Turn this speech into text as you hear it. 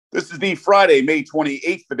This is the Friday, May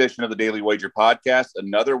 28th edition of the Daily Wager Podcast.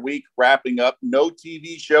 Another week wrapping up. No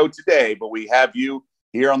TV show today, but we have you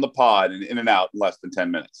here on the pod and in and out in less than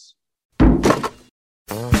 10 minutes.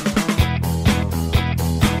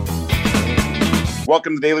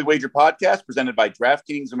 Welcome to the Daily Wager Podcast, presented by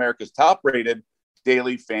DraftKings, America's top-rated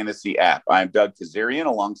daily fantasy app. I'm Doug Kazarian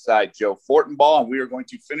alongside Joe Fortenbaugh, and we are going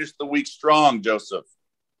to finish the week strong, Joseph.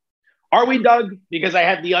 Are we, Doug? Because I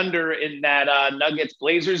had the under in that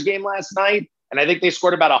Nuggets-Blazers game last night, and I think they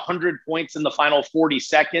scored about 100 points in the final 40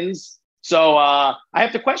 seconds. So I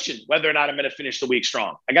have to question whether or not I'm going to finish the week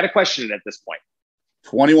strong. I got to question it at this point.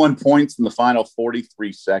 21 points in the final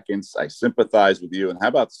 43 seconds. I sympathize with you. And how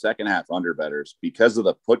about second half under bettors? Because of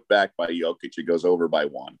the putback by Jokic, it goes over by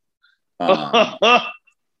one.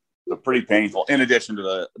 Pretty painful, in addition to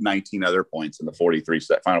the 19 other points in the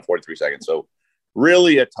final 43 seconds. So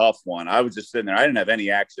really a tough one. I was just sitting there. I didn't have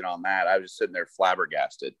any action on that. I was just sitting there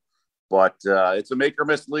flabbergasted. But it's a make or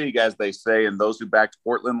miss league, as they say. And those who backed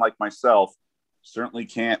Portland, like myself, certainly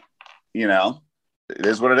can't, it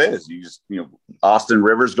is what it is. Austin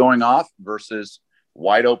Rivers going off versus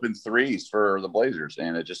wide open threes for the Blazers.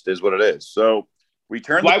 And it just is what it is. So we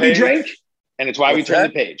turn the page. Why we drink, and it's why we turn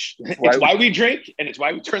the page. It's why we drink, and it's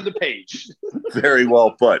why we turn the page. Very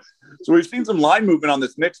well put. So we've seen some line movement on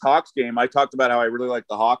this Knicks-Hawks game. I talked about how I really like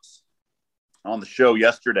the Hawks on the show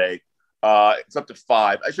yesterday. It's up to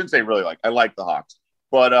 5. I shouldn't say really I like the Hawks.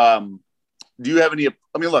 But do you have any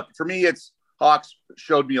 – look, for me, it's Hawks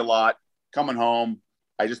showed me a lot coming home.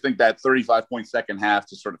 I just think that 35-point second half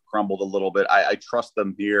just sort of crumbled a little bit. I trust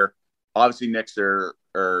them here. Obviously, Knicks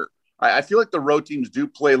I feel like the road teams do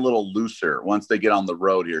play a little looser once they get on the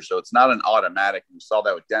road here. So it's not an automatic. We saw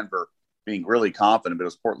that with Denver being really confident, but it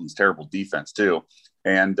was Portland's terrible defense too.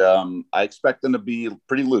 And I expect them to be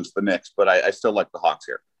pretty loose, the Knicks, but I still like the Hawks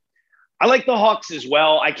here. I like the Hawks as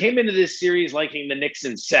well. I came into this series liking the Knicks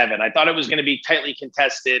in 7. I thought it was going to be tightly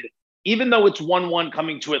contested. Even though it's 1-1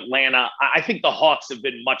 coming to Atlanta, I think the Hawks have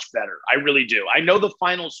been much better. I really do. I know the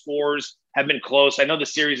final scores have been close. I know the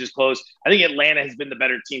series is close. I think Atlanta has been the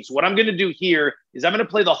better team. So what I'm going to do here is I'm going to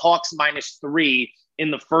play the Hawks -3 in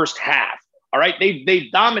the first half. All right. They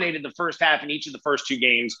dominated the first half in each of the first 2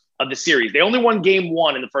 games of the series. They only won game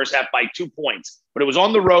 1 in the first half by 2 points, but it was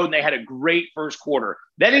on the road and they had a great first quarter.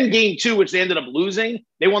 Then in game 2, which they ended up losing,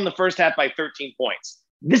 they won the first half by 13 points.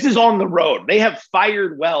 This is on the road. They have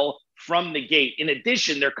fired well from the gate. In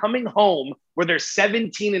addition, they're coming home where they're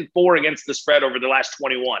 17-4 against the spread over the last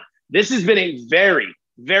 21. This has been a very,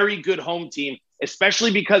 very good home team,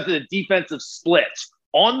 especially because of the defensive splits.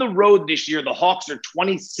 On the road this year, the Hawks are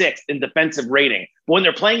 26th in defensive rating. But when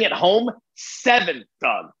they're playing at home, 7th,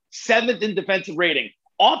 Doug. 7th in defensive rating.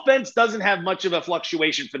 Offense doesn't have much of a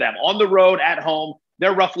fluctuation for them. On the road, at home,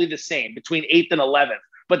 they're roughly the same, between 8th and 11th.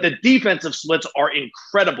 But the defensive splits are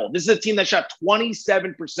incredible. This is a team that shot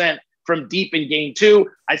 27% from deep in game 2.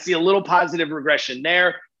 I see a little positive regression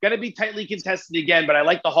there. Going to be tightly contested again, but I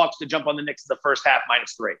like the Hawks to jump on the Knicks in the first half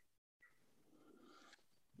 -3.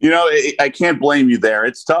 I can't blame you there.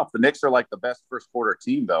 It's tough. The Knicks are like the best first quarter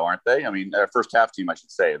team, though, aren't they? First half team, I should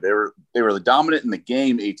say. They were dominant in the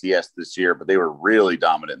game ATS this year, but they were really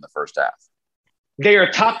dominant in the first half. They are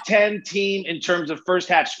a top 10 team in terms of first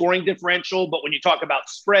half scoring differential, but when you talk about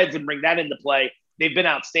spreads and bring that into play, they've been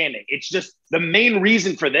outstanding. It's just the main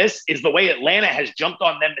reason for this is the way Atlanta has jumped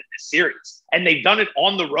on them in this series. And they've done it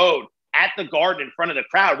on the road at the Garden in front of the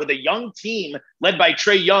crowd. With a young team led by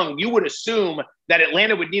Trae Young, you would assume that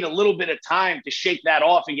Atlanta would need a little bit of time to shake that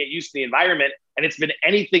off and get used to the environment. And it's been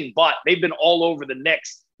anything but. They've been all over the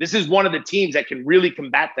Knicks. This is one of the teams that can really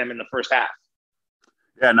combat them in the first half.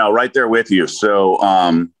 Yeah, no, right there with you. So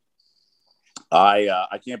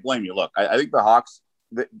I can't blame you. Look, I think the Hawks,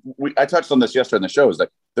 I touched on this yesterday on the show, is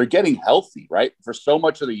that they're getting healthy, right? For so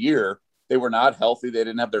much of the year, they were not healthy. They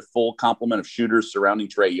didn't have their full complement of shooters surrounding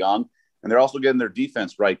Trae Young. And they're also getting their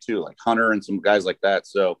defense right, too, like Hunter and some guys like that.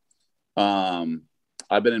 So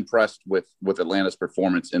I've been impressed with Atlanta's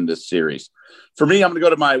performance in this series. For me, I'm going to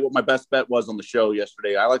go to what my best bet was on the show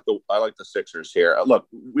yesterday. I like the Sixers here. Look,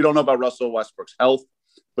 we don't know about Russell Westbrook's health,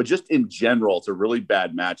 but just in general, it's a really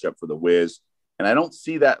bad matchup for the Wiz. And I don't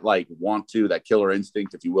see that that killer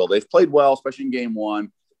instinct, if you will. They've played well, especially in game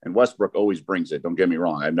 1. And Westbrook always brings it. Don't get me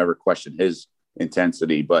wrong. I've never questioned his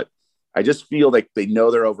intensity, but I just feel like they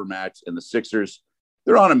know they're overmatched, and the Sixers,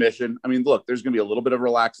 they're on a mission. Look, there's going to be a little bit of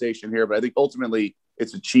relaxation here, but I think ultimately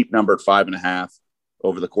it's a cheap number at 5.5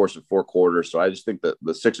 over the course of 4 quarters. So I just think that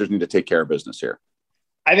the Sixers need to take care of business here.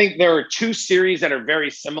 I think there are 2 series that are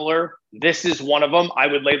very similar. This is one of them. I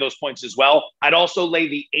would lay those points as well. I'd also lay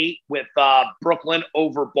the 8 with Brooklyn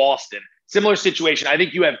over Boston. similar situation. I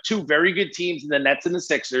think you have two very good teams in the Nets and the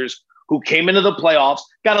Sixers who came into the playoffs,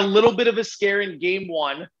 got a little bit of a scare in game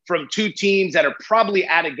one from two teams that are probably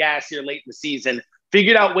out of gas here late in the season,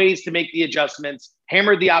 figured out ways to make the adjustments,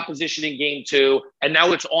 hammered the opposition in game two, and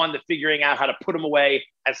now it's on to figuring out how to put them away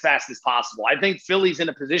as fast as possible. I think Philly's in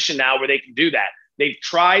a position now where they can do that. They've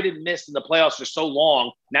tried and missed in the playoffs for so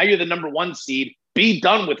long. Now you're the number one seed. Be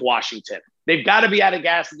done with Washington. They've got to be out of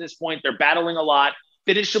gas at this point. They're battling a lot.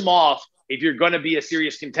 Finish them off if you're going to be a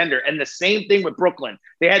serious contender. And the same thing with Brooklyn.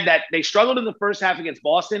 They struggled in the first half against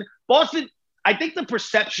Boston. I think the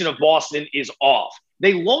perception of Boston is off.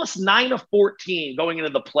 They lost 9 of 14 going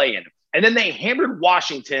into the play-in. And then they hammered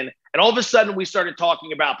Washington. And all of a sudden we started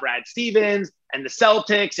talking about Brad Stevens and the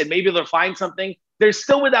Celtics, and maybe they'll find something. They're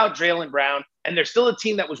still without Jaylen Brown, and they're still a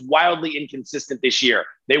team that was wildly inconsistent this year.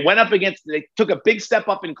 They took a big step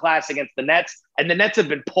up in class against the Nets, and the Nets have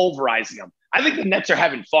been pulverizing them. I think the Nets are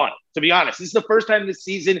having fun, to be honest. This is the first time this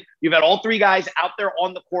season you've had all three guys out there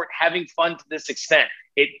on the court having fun to this extent.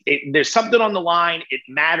 There's something on the line. It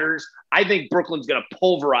matters. I think Brooklyn's going to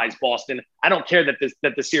pulverize Boston. I don't care that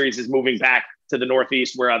the series is moving back to the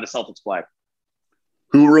Northeast where the Celtics play.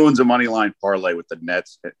 Who ruins a money line parlay with the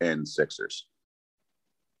Nets and Sixers?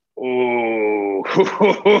 Oh,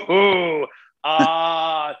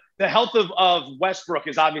 the health of Westbrook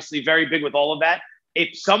is obviously very big with all of that.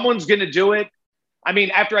 If someone's going to do it, I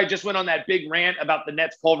mean, after I just went on that big rant about the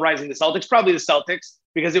Nets pulverizing the Celtics, probably the Celtics,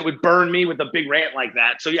 because it would burn me with a big rant like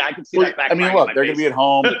that. So, yeah, I can see that back. I mean, look, they're going to be at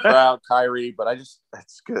home, the crowd, Kyrie, but it's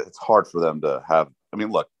good. It's hard for them to have. I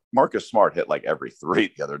mean, look, Marcus Smart hit like every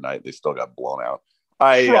three the other night. They still got blown out.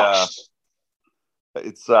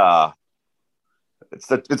 It's a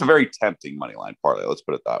very tempting money line parlay. Let's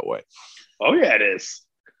put it that way. Oh, yeah, it is.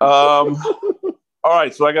 All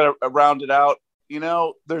right, so I got to round it out. You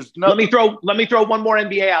know, there's no. Let me throw one more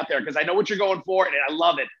NBA out there because I know what you're going for and I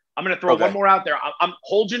love it. I'm going to throw one more out there. I'm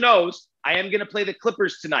hold your nose. I am going to play the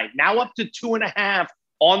Clippers tonight. Now up to 2.5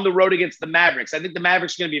 on the road against the Mavericks. I think the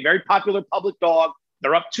Mavericks are going to be a very popular public dog.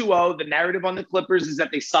 They're up 2-0. The narrative on the Clippers is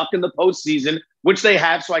that they suck in the postseason, which they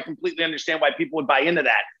have. So I completely understand why people would buy into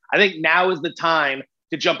that. I think now is the time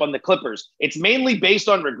to jump on the Clippers. It's mainly based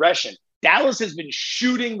on regression. Dallas has been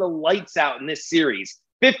shooting the lights out in this series.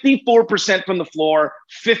 54% from the floor,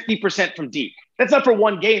 50% from deep. That's not for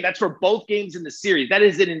one game. That's for both games in the series. That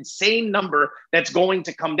is an insane number that's going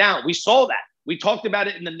to come down. We saw that. We talked about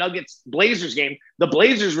it in the Nuggets-Blazers game. The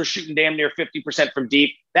Blazers were shooting damn near 50% from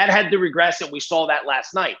deep. That had to regress, and we saw that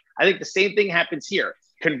last night. I think the same thing happens here.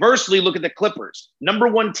 Conversely, look at the Clippers. Number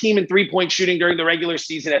one team in three-point shooting during the regular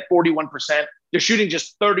season at 41%. They're shooting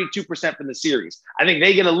just 32% from the series. I think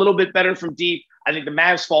they get a little bit better from deep. I think the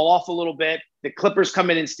Mavs fall off a little bit. The Clippers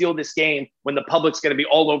come in and steal this game when the public's going to be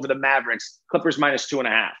all over the Mavericks. Clippers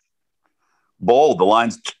 -2.5. Bold. The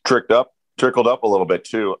line's trickled up a little bit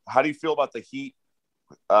too. How do you feel about the Heat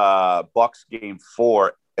Bucks game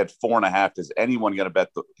 4 at 4.5? Is anyone going to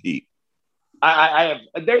bet the Heat? I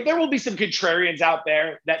have. There will be some contrarians out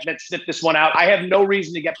there that sniff this one out. I have no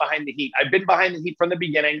reason to get behind the Heat. I've been behind the Heat from the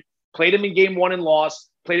beginning. Played them in game 1 and lost.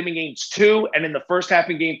 Played them in games 2 and in the first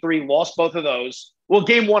half in game 3, lost both of those. Well,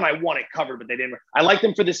 game 1 I won it covered, but they didn't. I like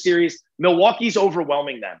them for the series. Milwaukee's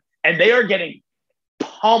overwhelming them, and they are getting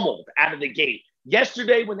pummeled out of the gate.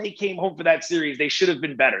 Yesterday, when they came home for that series, they should have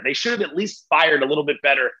been better. They should have at least fired a little bit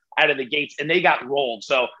better out of the gates, and they got rolled.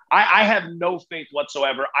 So I have no faith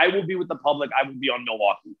whatsoever. I will be with the public. I will be on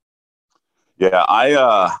Milwaukee. Yeah,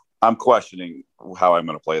 I'm questioning how I'm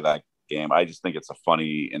going to play that game. I just think it's a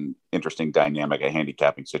funny and interesting dynamic, a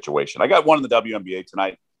handicapping situation. I got one in the WNBA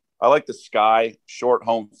tonight. I like the Sky short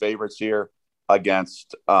home favorites here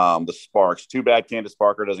against the Sparks. Too bad Candace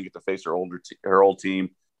Parker doesn't get to face her old team.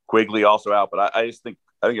 Quigley also out, but I think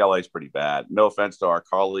LA is pretty bad. No offense to our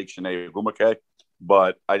colleague Shanae Gumake,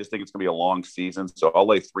 but I just think it's going to be a long season. So I'll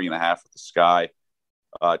lay 3.5 with the Sky.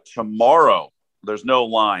 Tomorrow, there's no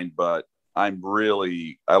line, but I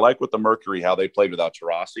like with the Mercury how they played without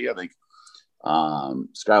Taurasi. I think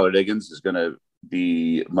Skylar Diggins is going to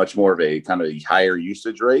be much more of a kind of higher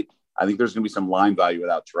usage rate. I think there's going to be some line value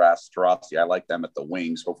without Taurasi. I like them at the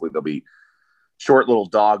wings. Hopefully they'll be short little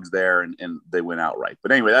dogs there and they win outright.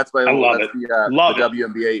 But anyway, that's the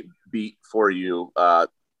WNBA beat for you.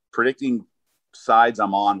 Predicting sides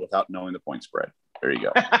I'm on without knowing the point spread. There you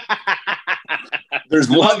go. There's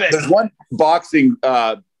one boxing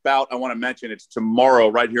bout I want to mention. It's tomorrow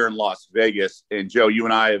right here in Las Vegas. And Joe, you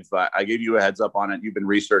and I I gave you a heads up on it. You've been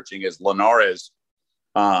researching is Linares.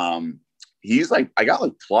 He's I got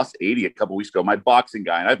plus 80 a couple weeks ago. My boxing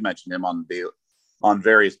guy, and I've mentioned him on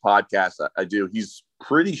various podcasts. I do. He's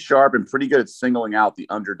pretty sharp and pretty good at singling out the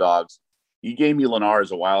underdogs. he gave me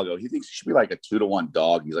Linares a while ago. He thinks he should be like a 2-1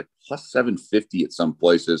 dog. He's like plus 750 at some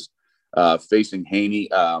places facing Haney.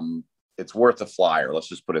 It's worth a flyer. Let's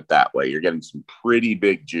just put it that way. You're getting some pretty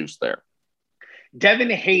big juice there. Devin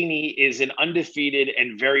Haney is an undefeated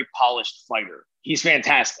and very polished fighter. He's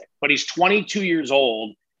fantastic, but he's 22 years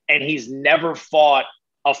old and he's never fought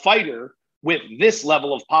a fighter with this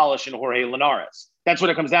level of polish in Jorge Linares. That's what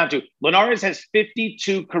it comes down to. Linares has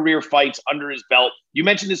 52 career fights under his belt. You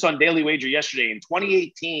mentioned this on Daily Wager yesterday. In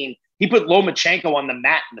 2018, he put Lomachenko on the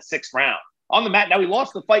mat in the 6th round. On the mat. Now, he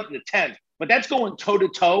lost the fight in the 10th, but that's going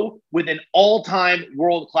toe-to-toe with an all-time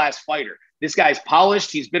world-class fighter. This guy's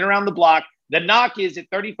polished. He's been around the block. The knock is at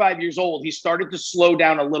 35 years old, he started to slow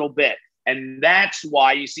down a little bit. And that's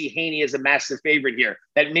why you see Haney as a massive favorite here.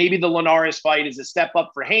 That maybe the Linares fight is a step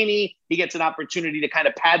up for Haney. He gets an opportunity to kind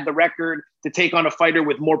of pad the record, to take on a fighter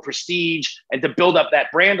with more prestige and to build up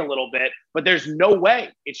that brand a little bit. But there's no way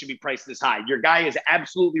it should be priced this high. Your guy is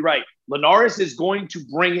absolutely right. Linares is going to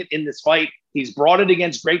bring it in this fight. He's brought it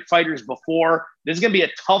against great fighters before. This is going to be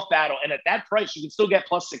a tough battle. And at that price, you can still get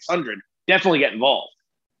plus 600. Definitely get involved.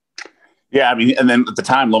 Yeah, I mean, and then at the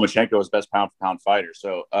time, Lomachenko was best pound-for-pound fighter.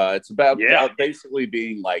 So it's about basically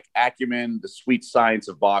being like acumen, the sweet science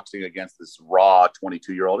of boxing against this raw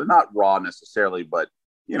 22-year-old. And not raw necessarily, but,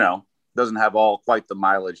 doesn't have quite the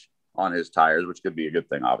mileage on his tires, which could be a good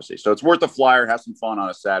thing, obviously. So it's worth a flyer. Have some fun on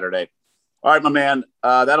a Saturday. All right, my man,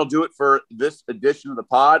 that'll do it for this edition of the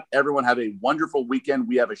pod. Everyone have a wonderful weekend.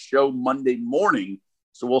 We have a show Monday morning,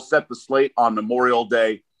 so we'll set the slate on Memorial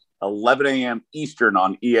Day. 11 a.m. Eastern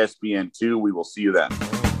on ESPN2. We will see you then.